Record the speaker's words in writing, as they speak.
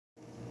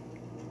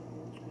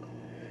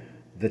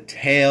The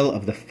Tale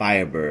of the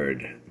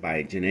Firebird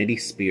by Gennady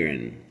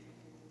Spirin.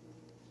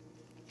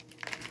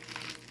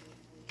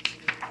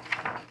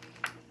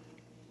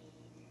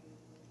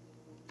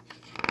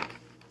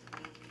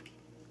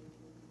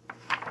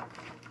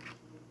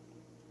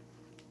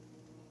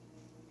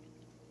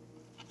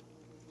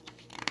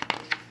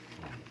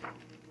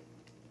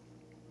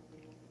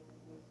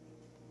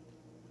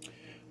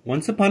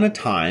 Once upon a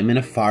time, in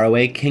a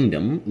faraway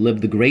kingdom,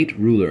 lived the great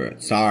ruler,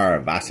 Tsar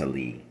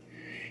Vasily.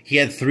 He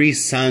had 3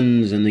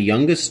 sons, and the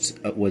youngest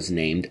was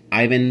named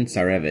Ivan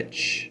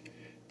Tsarevich.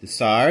 The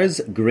Tsar's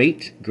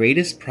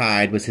greatest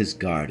pride was his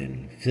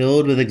garden,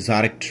 filled with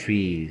exotic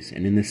trees,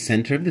 and in the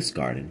center of this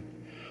garden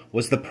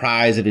was the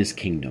prize of his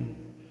kingdom,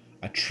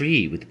 a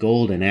tree with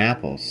golden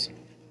apples.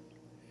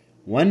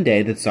 One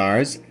day the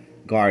Tsar's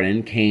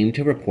garden came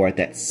to report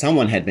that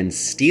someone had been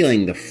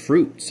stealing the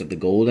fruits of the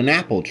golden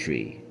apple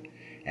tree.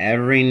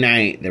 Every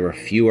night there were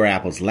fewer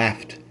apples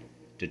left.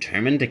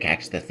 Determined to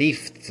catch the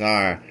thief, the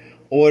Tsar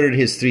ordered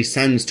his 3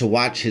 sons to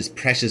watch his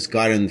precious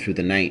garden through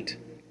the night.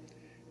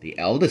 The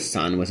eldest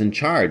son was in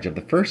charge of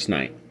the first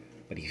night,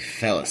 but he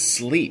fell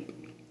asleep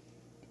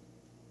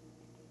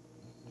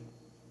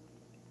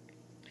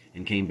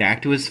and came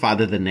back to his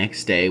father the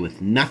next day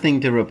with nothing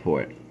to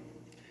report.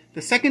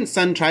 The second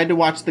son tried to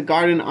watch the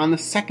garden on the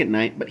second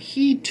night, but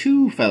he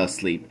too fell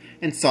asleep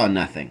and saw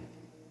nothing.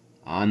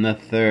 On the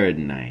third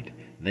night,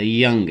 the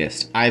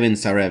youngest, Ivan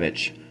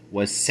Tsarevich,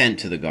 was sent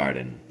to the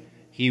garden.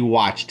 He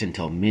watched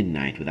until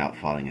midnight without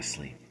falling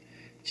asleep.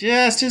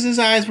 Just as his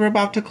eyes were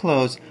about to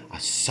close, a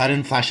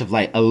sudden flash of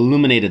light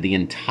illuminated the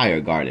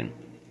entire garden.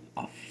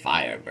 A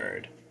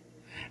firebird.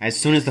 As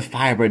soon as the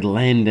firebird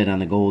landed on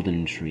the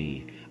golden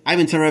tree,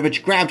 Ivan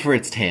Tsarevich grabbed for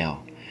its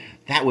tail.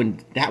 That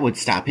would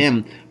stop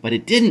him, but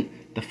it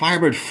didn't. The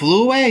firebird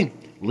flew away,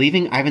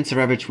 leaving Ivan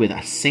Tsarevich with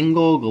a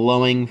single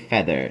glowing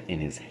feather in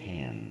his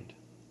hand.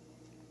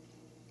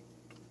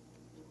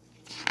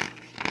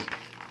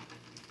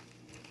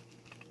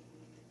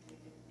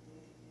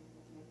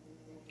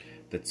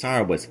 The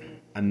Tsar was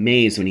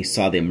amazed when he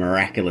saw the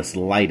miraculous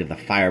light of the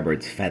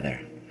firebird's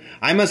feather.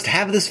 "I must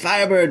have this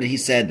firebird," he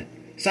said.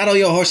 "Saddle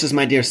your horses,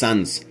 my dear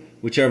sons.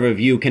 Whichever of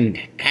you can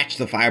catch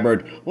the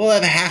firebird will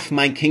have half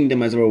my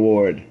kingdom as a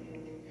reward."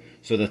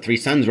 So the 3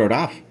 sons rode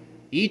off,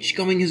 each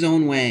going his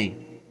own way.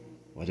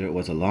 Whether it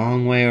was a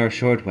long way or a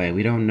short way,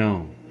 we don't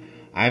know.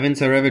 Ivan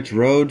Tsarevich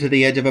rode to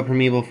the edge of a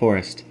primeval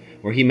forest,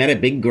 where he met a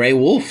big gray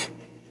wolf.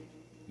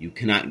 "You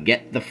cannot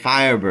get the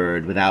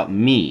firebird without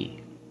me,"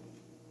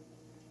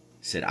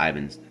 said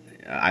Ivan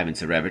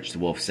Tsarevich. The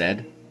wolf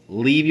said.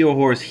 "Leave your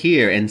horse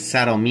here and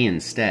saddle me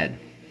instead.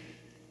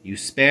 You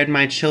spared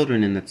my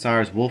children in the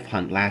Tsar's wolf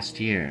hunt last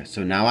year,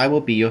 so now I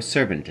will be your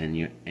servant and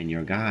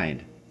your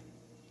guide."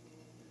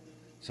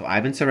 So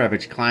Ivan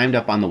Tsarevich climbed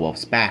up on the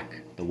wolf's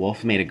back. The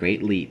wolf made a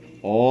great leap,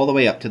 all the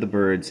way up to the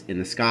birds in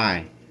the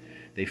sky.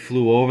 They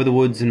flew over the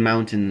woods and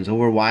mountains,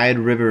 over wide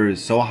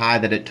rivers, so high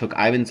that it took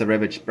Ivan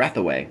Tsarevich's breath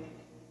away.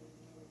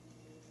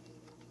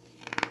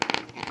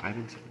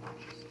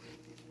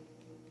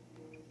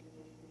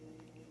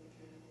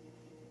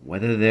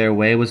 Whether their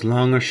way was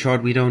long or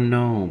short, we don't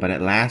know, but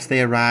at last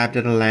they arrived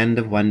at a land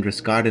of wondrous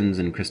gardens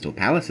and crystal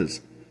palaces.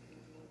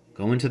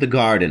 "Go into the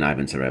garden,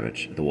 Ivan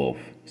Tsarevich,"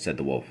 said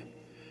the wolf.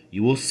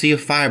 "You will see a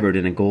firebird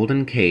in a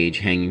golden cage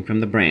hanging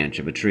from the branch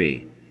of a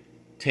tree.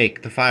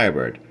 Take the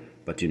firebird,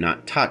 but do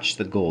not touch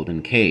the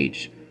golden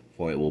cage,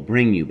 for it will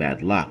bring you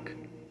bad luck."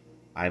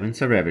 Ivan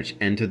Tsarevich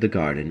entered the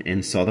garden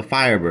and saw the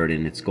firebird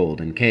in its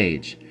golden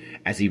cage.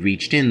 As he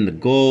reached in, the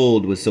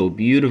gold was so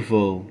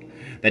beautiful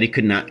that he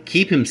could not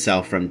keep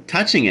himself from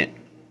touching it.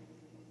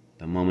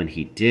 The moment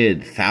he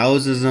did,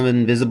 thousands of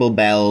invisible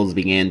bells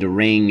began to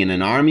ring, and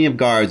an army of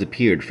guards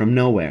appeared from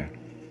nowhere.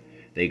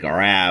 They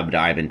grabbed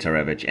Ivan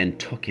Tsarevich and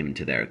took him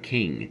to their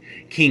king,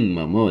 King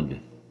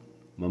Mahmud.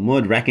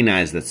 Mahmud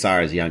recognized the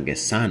Tsar's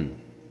youngest son.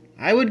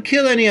 "I would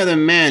kill any other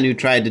man who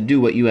tried to do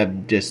what you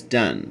have just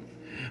done,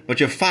 but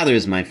your father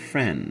is my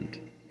friend.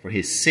 For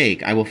his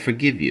sake, I will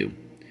forgive you.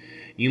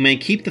 You may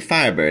keep the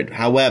firebird,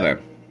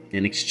 however,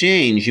 in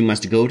exchange, you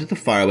must go to the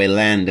faraway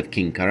land of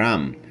King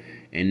Karam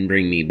and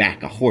bring me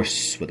back a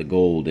horse with a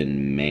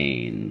golden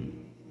mane."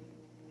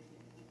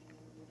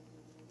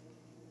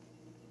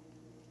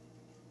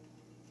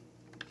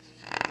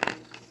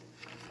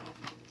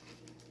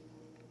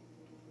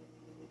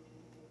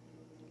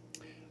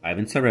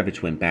 Ivan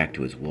Tsarevich went back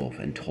to his wolf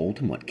and told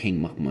him what King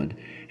Mahmud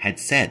had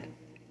said.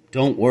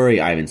 "Don't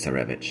worry, Ivan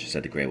Tsarevich,"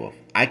 said the gray wolf.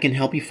 "I can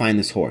help you find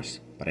this horse,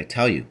 but I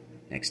tell you,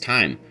 next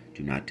time,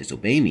 do not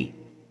disobey me."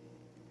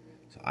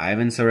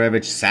 Ivan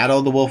Tsarevich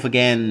saddled the wolf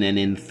again, and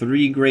in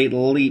 3 great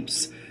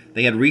leaps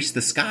they had reached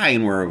the sky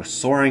and were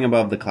soaring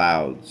above the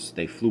clouds.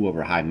 They flew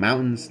over high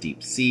mountains,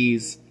 deep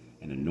seas,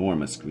 and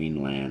enormous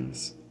green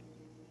lands.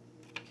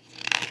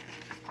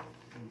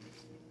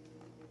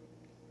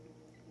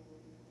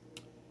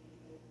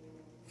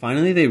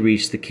 Finally they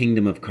reached the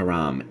kingdom of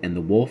Karam, and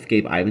the wolf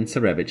gave Ivan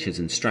Tsarevich his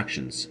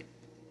instructions.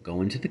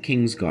 "Go into the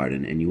king's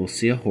garden, and you will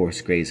see a horse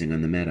grazing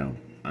on the meadow.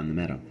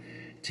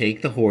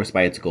 Take the horse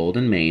by its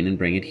golden mane and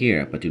bring it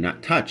here, but do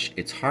not touch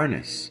its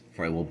harness,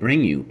 for it will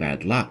bring you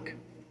bad luck."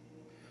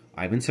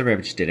 Ivan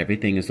Tsarevich did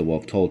everything as the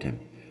wolf told him,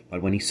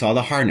 but when he saw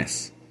the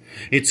harness,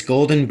 its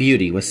golden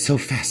beauty was so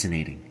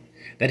fascinating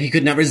that he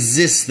could not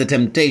resist the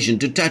temptation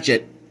to touch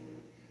it.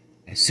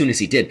 As soon as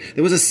he did,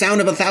 there was a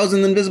sound of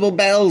 1,000 invisible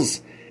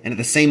bells, and at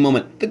the same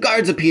moment the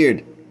guards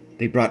appeared.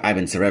 They brought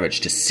Ivan Tsarevich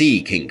to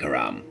see King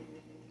Karam.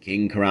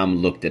 King Karam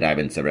looked at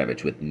Ivan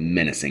Tsarevich with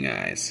menacing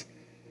eyes.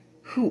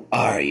 "Who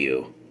are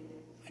you?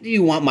 Why do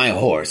you want my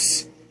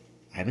horse?"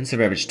 Ivan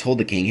Tsarevich told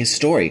the king his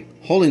story,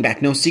 holding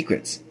back no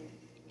secrets.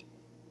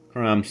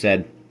 Karam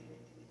said,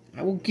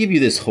 "I will give you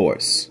this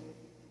horse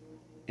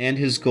and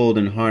his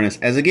golden harness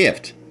as a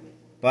gift,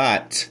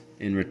 but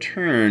in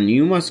return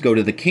you must go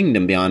to the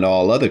kingdom beyond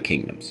all other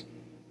kingdoms,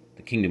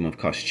 the kingdom of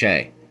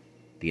Koschei,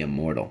 the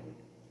immortal,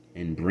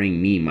 and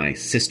bring me my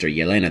sister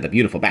Yelena the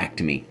Beautiful back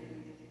to me.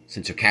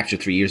 Since her capture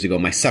 3 years ago,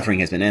 my suffering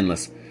has been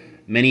endless.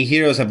 Many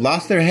heroes have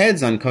lost their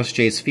heads on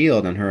Koschei's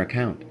field on her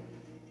account.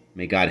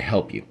 May God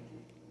help you.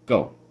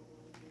 Go."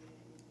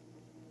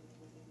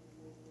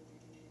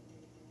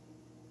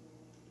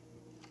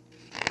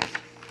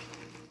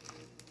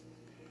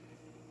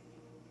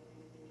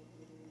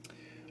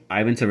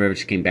 Ivan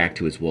Tsarevich came back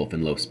to his wolf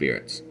in low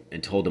spirits,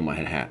 and told him what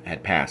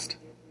had passed.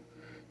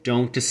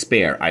 "Don't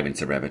despair, Ivan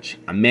Tsarevich.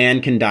 A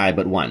man can die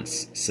but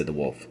once," said the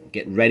wolf.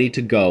 "Get ready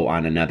to go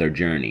on another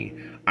journey.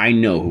 I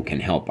know who can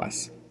help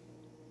us."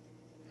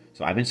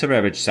 So Ivan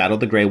Tsarevich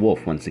saddled the grey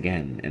wolf once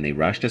again, and they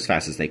rushed as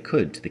fast as they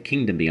could to the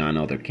kingdom beyond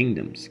other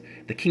kingdoms,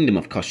 the kingdom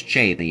of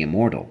Koschei the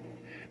Immortal.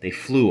 They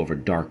flew over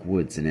dark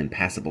woods and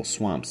impassable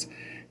swamps.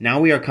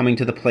 "Now we are coming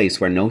to the place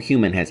where no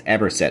human has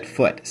ever set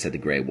foot," said the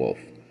grey wolf.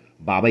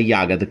 "Baba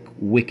Yaga the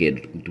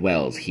Wicked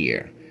dwells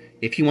here.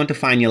 If you want to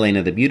find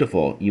Yelena the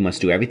Beautiful, you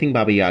must do everything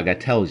Baba Yaga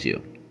tells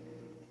you."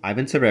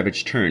 Ivan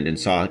Tsarevich turned and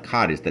saw a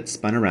cottage that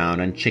spun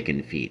around on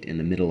chicken feet in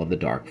the middle of the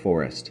dark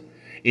forest.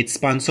 It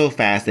spun so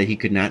fast that he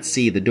could not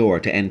see the door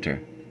to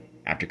enter.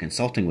 After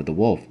consulting with the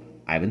wolf,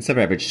 Ivan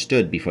Tsarevich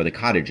stood before the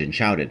cottage and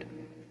shouted,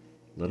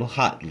 little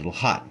hut,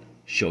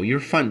 show your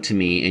front to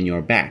me and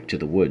your back to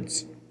the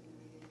woods."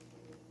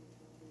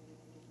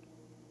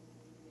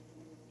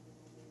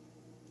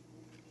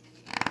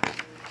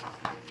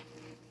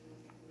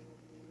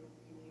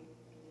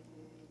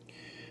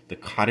 The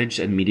cottage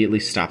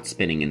immediately stopped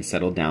spinning and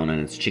settled down on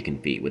its chicken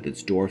feet with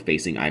its door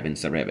facing Ivan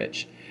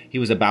Tsarevich. He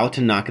was about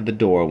to knock at the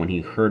door when he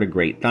heard a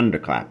great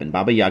thunderclap, and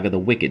Baba Yaga the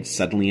Wicked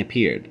suddenly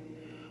appeared.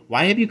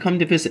 "Why have you come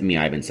to visit me,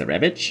 Ivan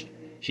Tsarevich?"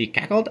 she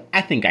cackled. "I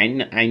think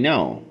I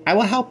know. I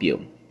will help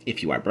you,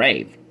 if you are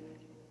brave."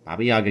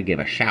 Baba Yaga gave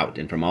a shout,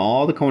 and from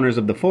all the corners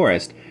of the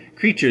forest,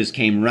 creatures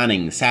came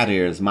running,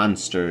 satyrs,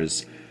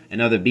 monsters,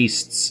 and other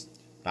beasts.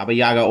 Baba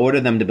Yaga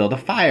ordered them to build a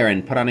fire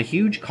and put on a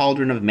huge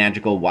cauldron of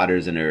magical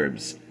waters and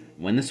herbs.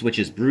 When this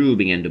witch's brew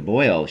began to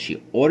boil,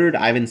 she ordered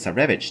Ivan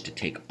Tsarevich to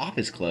take off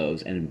his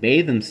clothes and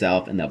bathe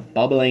himself in the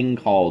bubbling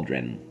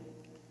cauldron.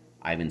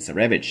 Ivan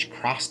Tsarevich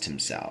crossed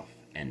himself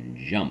and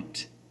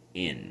jumped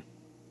in.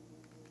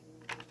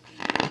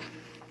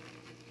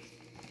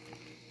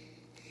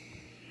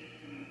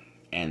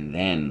 And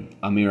then,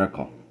 a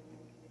miracle.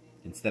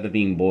 Instead of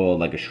being boiled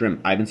like a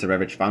shrimp, Ivan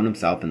Tsarevich found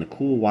himself in the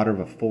cool water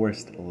of a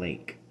forest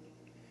lake.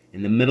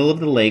 In the middle of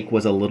the lake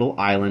was a little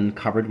island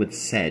covered with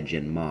sedge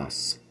and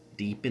moss.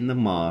 Deep in the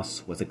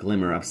moss was a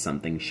glimmer of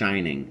something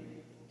shining.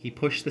 He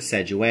pushed the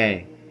sedge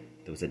away.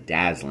 There was a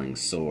dazzling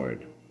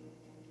sword.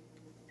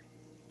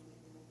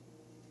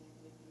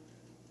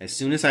 As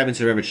soon as Ivan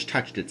Tsarevich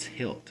touched its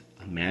hilt,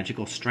 a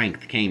magical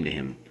strength came to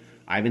him.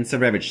 Ivan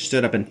Tsarevich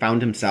stood up and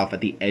found himself at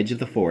the edge of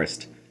the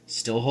forest,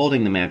 still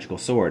holding the magical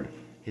sword.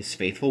 His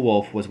faithful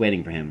wolf was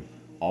waiting for him,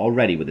 all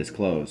ready with his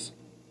clothes.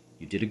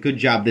 "You did a good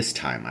job this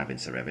time, Ivan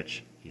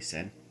Tsarevich," he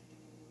said.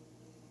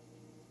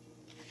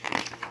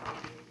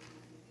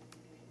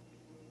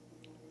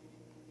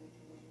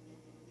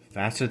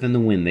 Faster than the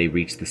wind they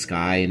reached the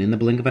sky, and in the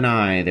blink of an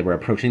eye they were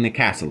approaching the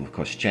castle of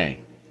Koschei.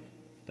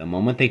 The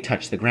moment they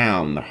touched the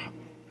ground,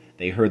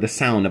 they heard the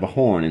sound of a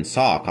horn and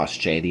saw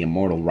Koschei the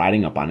Immortal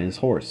riding up on his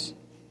horse.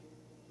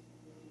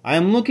 "I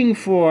am looking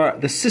for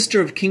the sister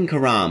of King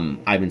Karam,"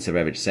 Ivan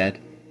Tsarevich said,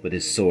 with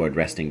his sword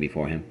resting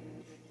before him.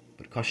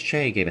 But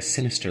Koschei gave a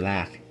sinister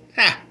laugh.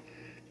 "Ha!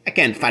 I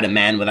can't fight a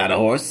man without a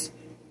horse.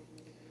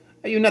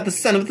 Are you not the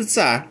son of the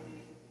Tsar?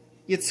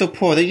 Yet so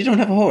poor that you don't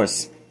have a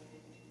horse."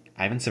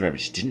 Ivan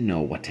Tsarevich didn't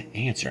know what to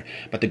answer,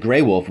 but the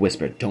grey wolf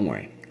whispered, "Don't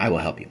worry, I will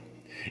help you."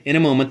 In a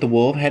moment, the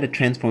wolf had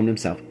transformed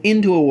himself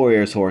into a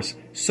warrior's horse,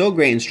 so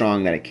great and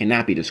strong that it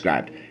cannot be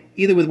described,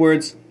 either with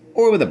words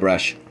or with a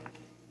brush.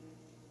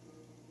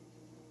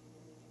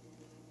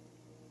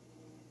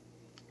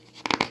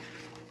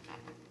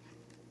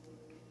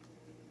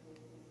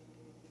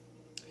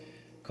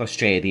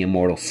 Koschei the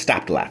Immortal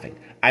stopped laughing.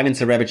 Ivan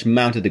Tsarevich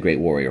mounted the great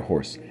warrior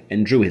horse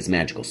and drew his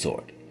magical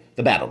sword.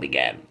 The battle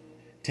began.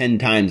 10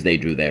 times they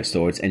drew their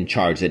swords and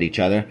charged at each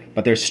other,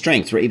 but their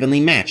strengths were evenly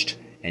matched,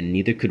 and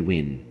neither could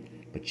win.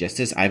 But just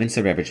as Ivan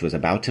Tsarevich was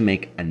about to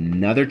make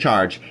another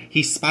charge,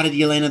 he spotted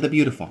Yelena the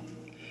Beautiful.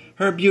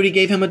 Her beauty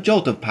gave him a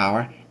jolt of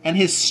power, and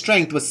his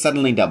strength was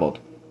suddenly doubled.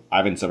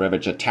 Ivan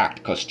Tsarevich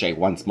attacked Koschei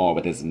once more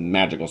with his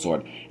magical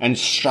sword, and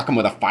struck him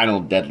with a final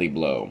deadly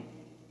blow.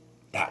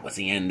 That was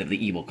the end of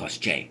the evil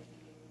Koschei.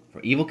 For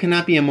evil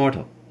cannot be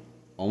immortal.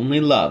 Only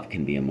love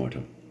can be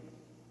immortal.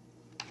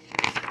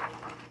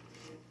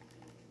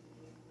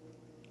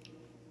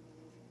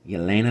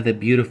 Yelena the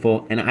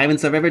Beautiful and Ivan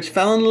Tsarevich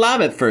fell in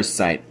love at first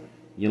sight.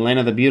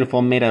 Yelena the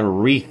Beautiful made a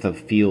wreath of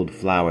field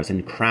flowers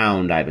and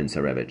crowned Ivan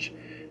Tsarevich.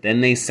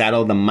 Then they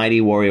saddled the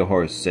mighty warrior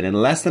horse, and in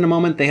less than a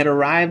moment they had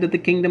arrived at the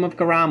kingdom of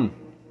Karam.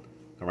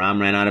 Karam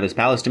ran out of his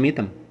palace to meet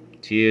them.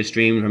 Tears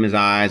streamed from his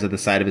eyes at the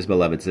sight of his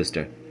beloved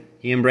sister.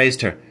 He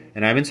embraced her,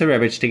 and Ivan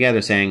Tsarevich together,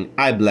 saying,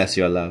 "I bless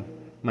your love.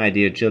 My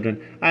dear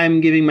children, I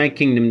am giving my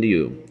kingdom to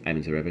you,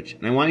 Ivan Tsarevich,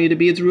 and I want you to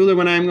be its ruler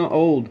when I am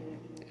old."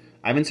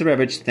 Ivan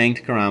Tsarevich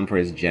thanked Karam for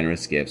his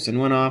generous gifts and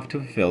went off to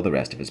fulfill the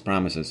rest of his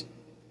promises.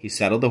 He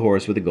saddled the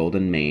horse with the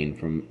golden mane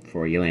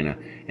for Yelena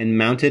and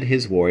mounted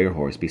his warrior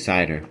horse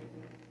beside her.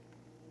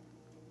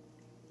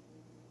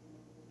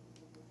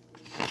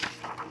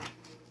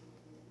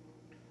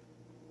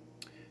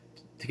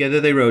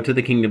 Together they rode to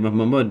the kingdom of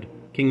Mahmud.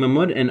 King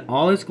Mahmud and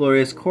all his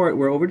glorious court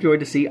were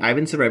overjoyed to see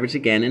Ivan Tsarevich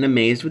again and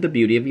amazed with the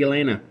beauty of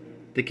Yelena.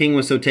 The king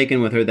was so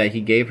taken with her that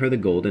he gave her the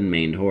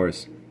golden-maned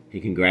horse.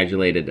 He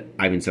congratulated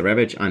Ivan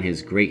Tsarevich on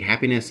his great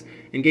happiness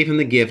and gave him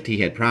the gift he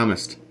had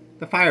promised,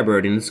 the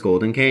Firebird in its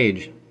golden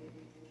cage.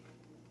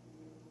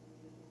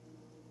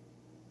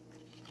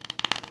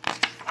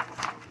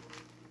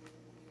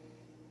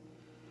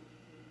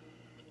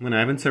 When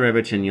Ivan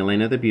Tsarevich and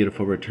Yelena the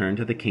Beautiful returned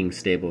to the king's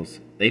stables,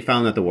 they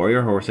found that the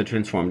warrior horse had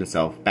transformed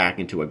itself back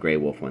into a grey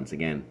wolf once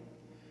again.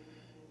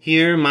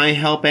 "Here my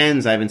help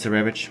ends, Ivan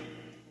Tsarevich.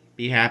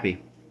 Be happy."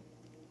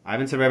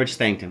 Ivan Tsarevich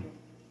thanked him,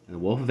 and the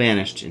wolf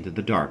vanished into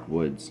the dark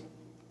woods.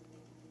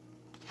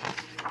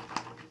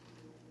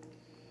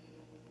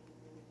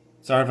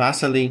 Tsar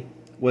Vasily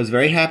was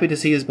very happy to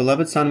see his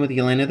beloved son with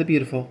Yelena the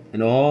Beautiful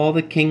and all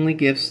the kingly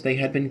gifts they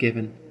had been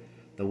given.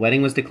 The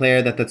wedding was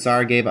declared that the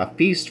Tsar gave a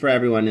feast for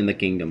everyone in the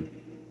kingdom,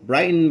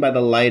 brightened by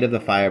the light of the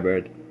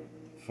Firebird.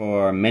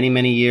 For many,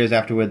 many years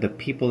afterward, the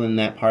people in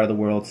that part of the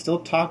world still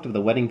talked of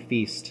the wedding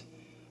feast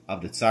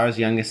of the Tsar's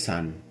youngest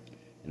son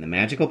and the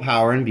magical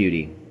power and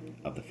beauty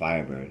of the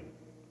Firebird.